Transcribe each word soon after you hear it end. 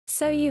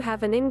So you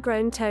have an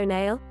ingrown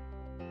toenail?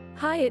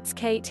 Hi, it's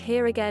Kate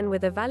here again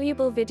with a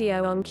valuable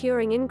video on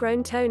curing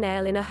ingrown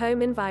toenail in a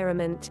home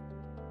environment.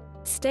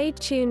 Stay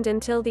tuned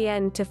until the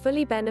end to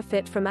fully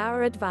benefit from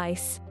our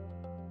advice.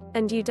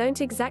 And you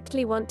don't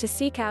exactly want to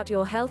seek out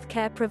your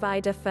healthcare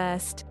provider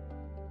first.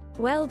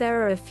 Well,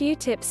 there are a few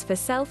tips for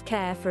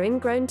self-care for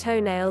ingrown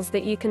toenails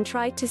that you can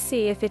try to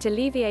see if it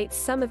alleviates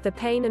some of the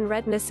pain and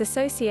redness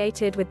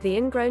associated with the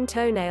ingrown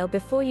toenail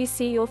before you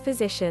see your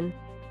physician.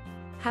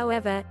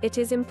 However, it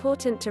is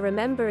important to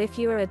remember if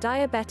you are a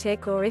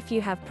diabetic or if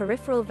you have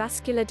peripheral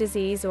vascular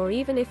disease or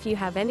even if you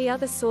have any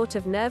other sort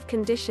of nerve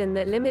condition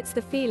that limits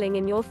the feeling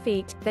in your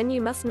feet, then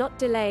you must not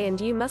delay and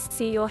you must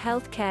see your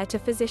healthcare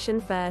physician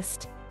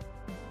first.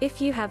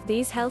 If you have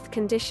these health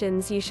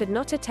conditions, you should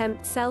not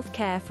attempt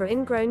self-care for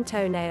ingrown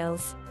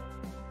toenails.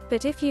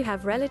 But if you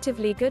have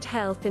relatively good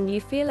health and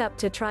you feel up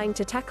to trying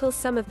to tackle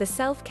some of the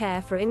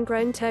self-care for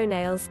ingrown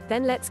toenails,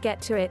 then let's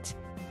get to it.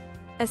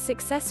 A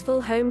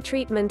successful home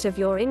treatment of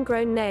your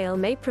ingrown nail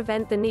may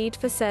prevent the need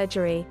for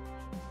surgery.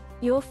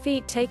 Your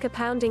feet take a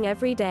pounding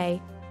every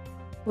day.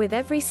 With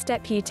every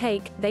step you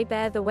take, they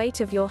bear the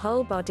weight of your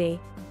whole body.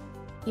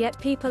 Yet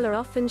people are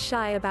often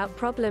shy about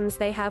problems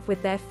they have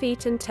with their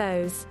feet and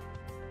toes.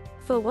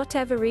 For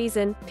whatever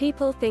reason,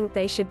 people think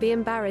they should be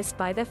embarrassed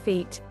by their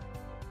feet.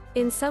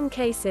 In some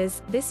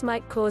cases, this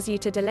might cause you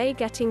to delay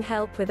getting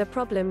help with a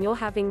problem you're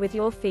having with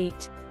your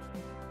feet.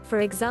 For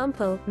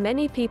example,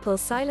 many people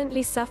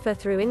silently suffer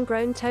through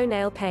ingrown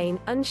toenail pain,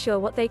 unsure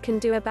what they can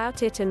do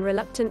about it and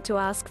reluctant to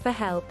ask for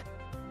help.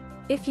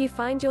 If you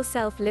find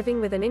yourself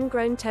living with an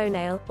ingrown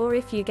toenail, or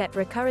if you get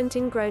recurrent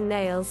ingrown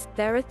nails,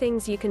 there are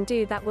things you can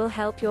do that will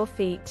help your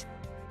feet.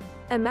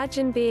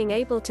 Imagine being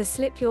able to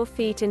slip your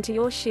feet into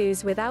your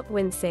shoes without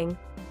wincing.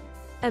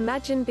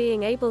 Imagine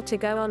being able to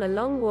go on a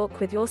long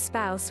walk with your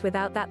spouse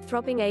without that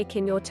throbbing ache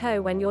in your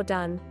toe when you're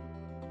done.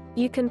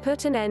 You can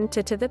put an end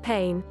to the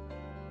pain.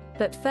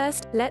 But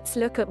first, let's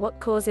look at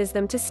what causes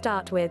them to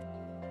start with.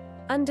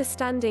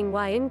 Understanding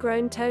why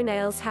ingrown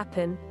toenails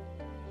happen.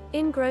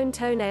 Ingrown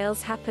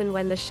toenails happen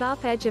when the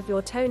sharp edge of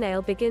your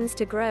toenail begins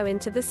to grow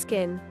into the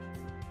skin.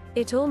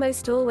 It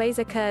almost always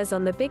occurs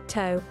on the big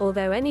toe,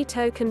 although any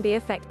toe can be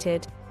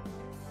affected.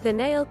 The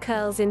nail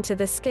curls into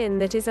the skin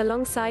that is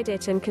alongside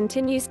it and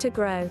continues to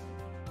grow.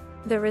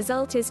 The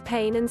result is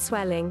pain and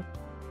swelling.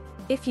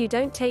 If you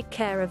don't take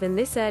care of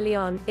this early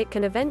on, it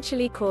can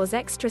eventually cause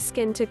extra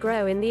skin to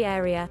grow in the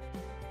area.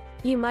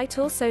 You might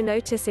also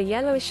notice a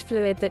yellowish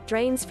fluid that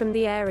drains from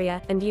the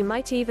area, and you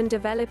might even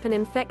develop an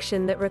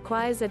infection that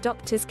requires a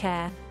doctor's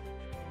care.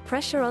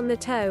 Pressure on the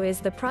toe is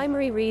the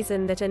primary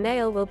reason that a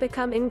nail will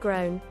become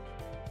ingrown.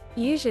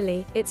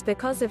 Usually, it's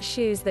because of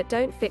shoes that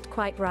don't fit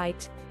quite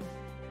right.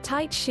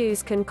 Tight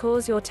shoes can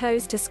cause your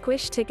toes to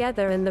squish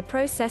together and the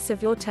process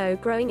of your toe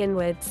growing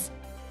inwards.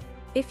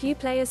 If you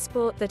play a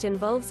sport that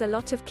involves a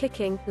lot of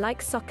kicking,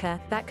 like soccer,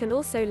 that can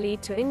also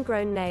lead to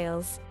ingrown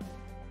nails.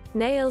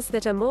 Nails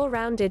that are more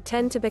rounded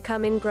tend to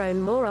become ingrown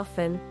more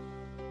often.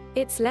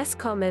 It's less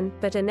common,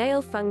 but a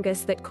nail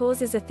fungus that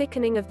causes a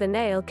thickening of the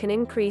nail can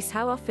increase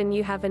how often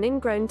you have an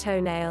ingrown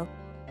toenail.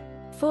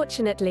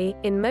 Fortunately,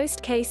 in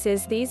most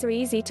cases these are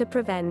easy to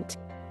prevent.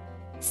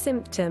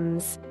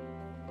 Symptoms.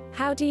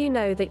 How do you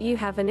know that you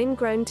have an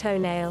ingrown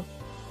toenail?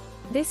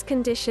 This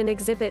condition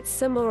exhibits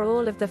some or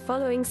all of the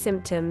following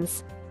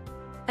symptoms.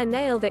 A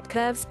nail that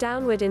curves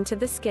downward into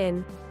the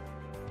skin.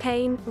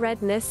 Pain,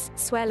 redness,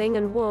 swelling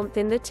and warmth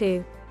in the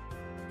toe.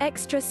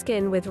 Extra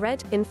skin with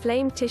red,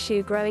 inflamed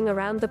tissue growing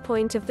around the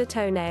point of the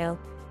toenail.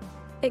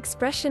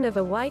 Expression of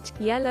a white,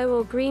 yellow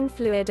or green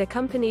fluid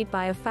accompanied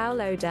by a foul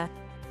odor.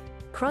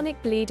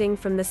 Chronic bleeding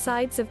from the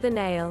sides of the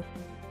nail.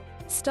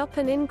 Stop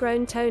an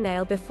ingrown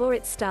toenail before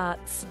it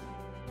starts.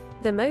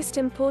 The most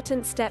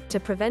important step to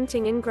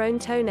preventing ingrown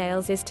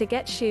toenails is to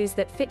get shoes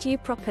that fit you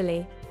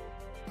properly.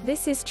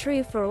 This is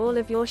true for all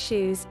of your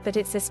shoes, but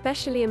it's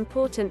especially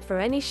important for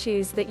any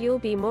shoes that you'll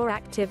be more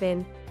active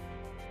in.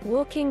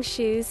 Walking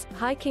shoes,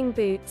 hiking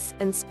boots,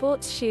 and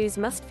sports shoes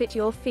must fit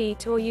your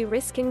feet or you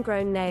risk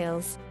ingrown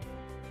nails.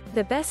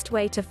 The best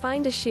way to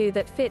find a shoe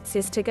that fits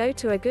is to go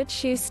to a good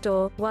shoe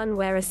store, one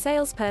where a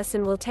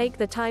salesperson will take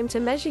the time to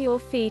measure your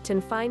feet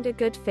and find a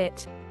good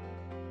fit.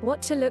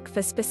 What to look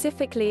for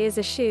specifically is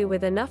a shoe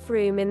with enough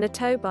room in the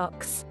toe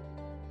box.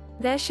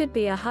 There should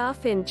be a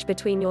 ½ inch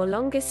between your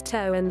longest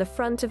toe and the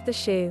front of the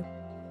shoe.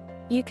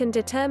 You can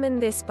determine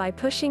this by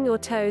pushing your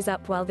toes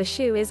up while the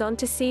shoe is on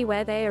to see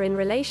where they are in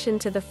relation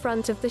to the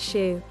front of the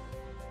shoe.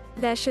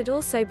 There should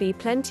also be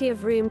plenty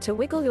of room to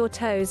wiggle your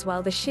toes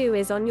while the shoe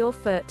is on your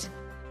foot.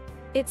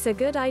 It's a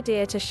good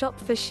idea to shop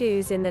for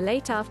shoes in the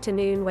late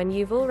afternoon when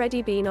you've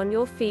already been on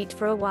your feet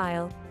for a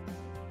while.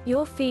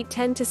 Your feet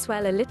tend to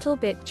swell a little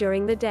bit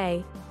during the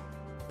day.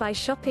 By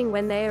shopping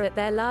when they are at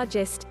their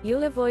largest,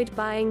 you'll avoid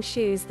buying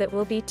shoes that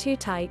will be too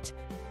tight.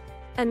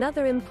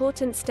 Another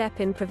important step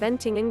in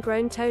preventing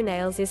ingrown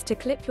toenails is to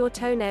clip your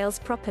toenails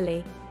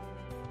properly.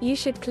 You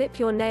should clip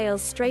your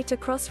nails straight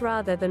across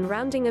rather than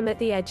rounding them at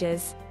the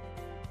edges.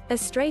 A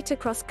straight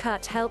across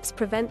cut helps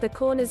prevent the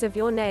corners of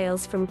your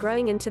nails from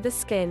growing into the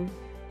skin.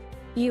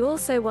 You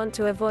also want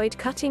to avoid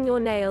cutting your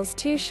nails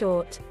too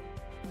short.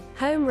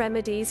 Home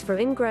remedies for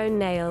ingrown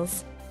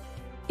nails.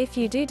 If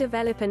you do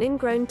develop an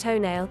ingrown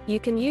toenail, you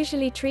can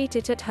usually treat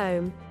it at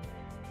home.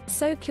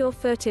 Soak your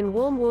foot in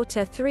warm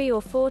water 3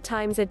 or 4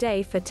 times a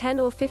day for 10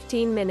 or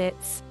 15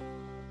 minutes.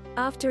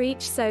 After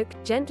each soak,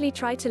 gently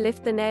try to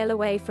lift the nail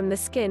away from the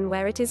skin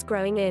where it is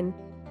growing in.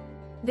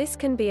 This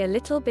can be a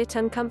little bit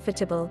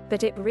uncomfortable,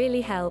 but it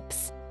really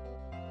helps.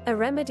 A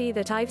remedy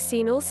that I've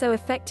seen also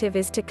effective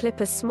is to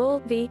clip a small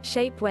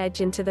V-shaped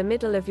wedge into the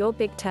middle of your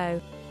big toe.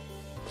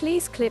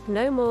 Please clip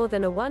no more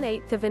than a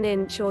 1/8 of an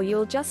inch or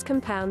you'll just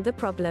compound the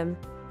problem.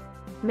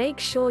 Make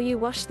sure you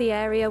wash the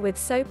area with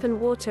soap and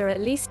water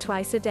at least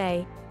twice a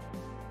day.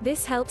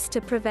 This helps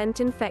to prevent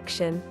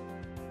infection.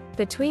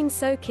 Between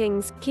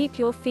soakings, keep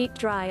your feet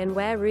dry and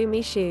wear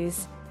roomy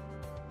shoes.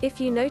 If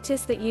you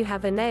notice that you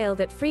have a nail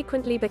that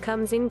frequently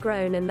becomes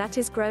ingrown and that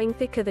is growing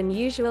thicker than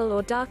usual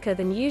or darker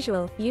than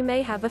usual, you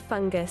may have a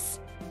fungus.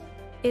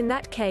 In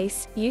that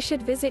case, you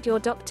should visit your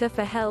doctor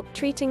for help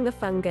treating the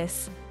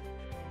fungus.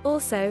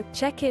 Also,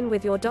 check in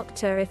with your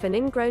doctor if an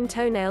ingrown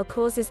toenail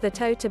causes the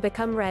toe to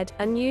become red,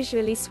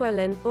 unusually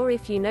swollen, or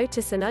if you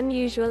notice an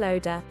unusual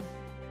odor.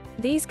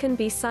 These can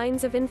be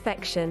signs of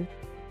infection.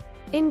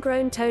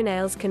 Ingrown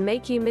toenails can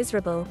make you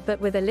miserable, but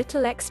with a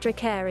little extra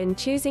care in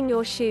choosing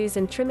your shoes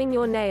and trimming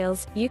your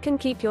nails, you can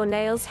keep your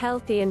nails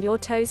healthy and your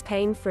toes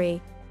pain-free.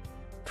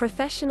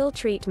 Professional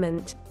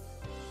treatment.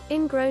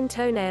 Ingrown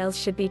toenails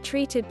should be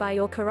treated by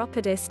your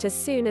chiropodist as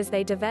soon as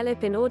they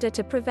develop in order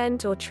to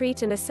prevent or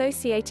treat an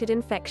associated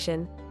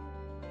infection.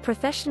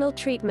 Professional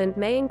treatment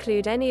may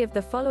include any of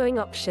the following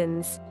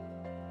options.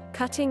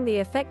 Cutting the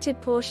affected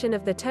portion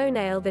of the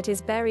toenail that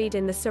is buried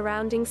in the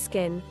surrounding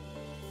skin.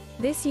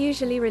 This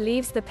usually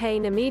relieves the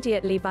pain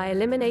immediately by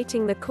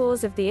eliminating the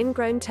cause of the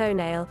ingrown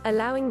toenail,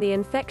 allowing the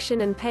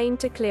infection and pain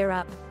to clear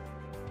up.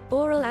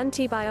 Oral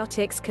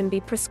antibiotics can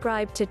be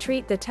prescribed to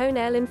treat the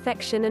toenail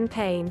infection and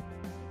pain.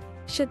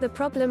 Should the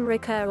problem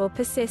recur or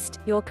persist,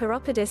 your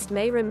chiropodist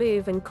may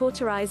remove and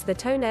cauterize the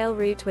toenail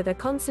root with a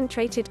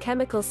concentrated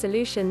chemical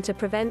solution to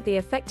prevent the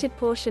affected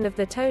portion of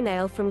the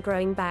toenail from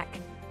growing back.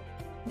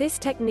 This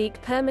technique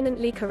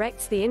permanently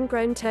corrects the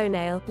ingrown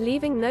toenail,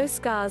 leaving no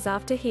scars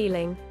after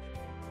healing.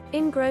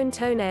 Ingrown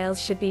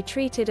toenails should be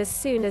treated as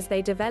soon as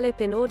they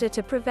develop in order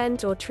to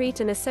prevent or treat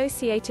an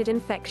associated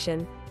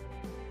infection.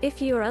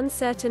 If you are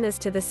uncertain as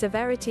to the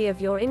severity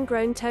of your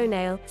ingrown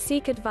toenail,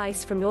 seek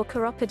advice from your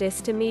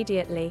chiropodist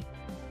immediately.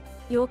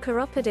 Your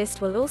chiropodist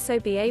will also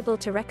be able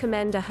to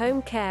recommend a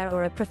home care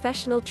or a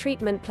professional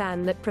treatment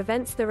plan that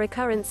prevents the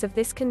recurrence of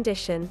this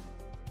condition.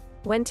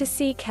 When to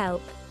seek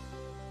help.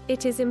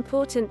 It is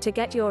important to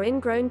get your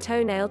ingrown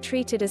toenail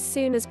treated as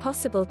soon as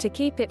possible to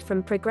keep it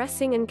from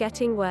progressing and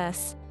getting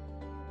worse.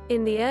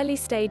 In the early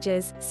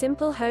stages,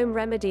 simple home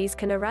remedies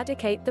can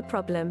eradicate the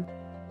problem.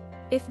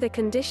 If the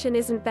condition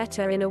isn't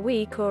better in a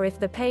week or if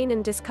the pain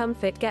and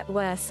discomfort get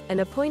worse,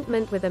 an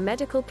appointment with a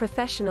medical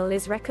professional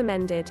is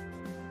recommended.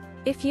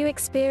 If you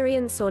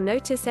experience or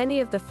notice any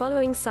of the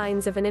following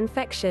signs of an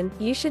infection,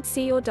 you should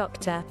see your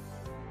doctor.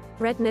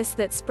 Redness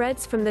that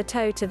spreads from the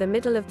toe to the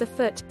middle of the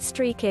foot,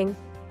 streaking.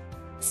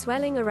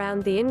 Swelling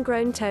around the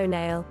ingrown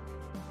toenail.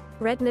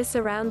 Redness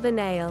around the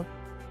nail.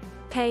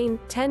 Pain,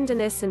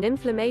 tenderness and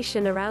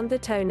inflammation around the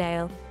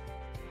toenail.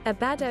 A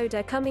bad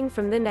odor coming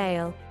from the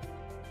nail.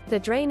 The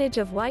drainage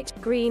of white,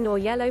 green or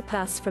yellow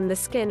pus from the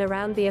skin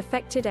around the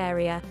affected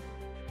area.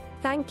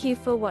 Thank you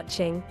for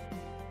watching.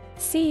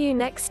 See you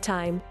next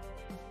time.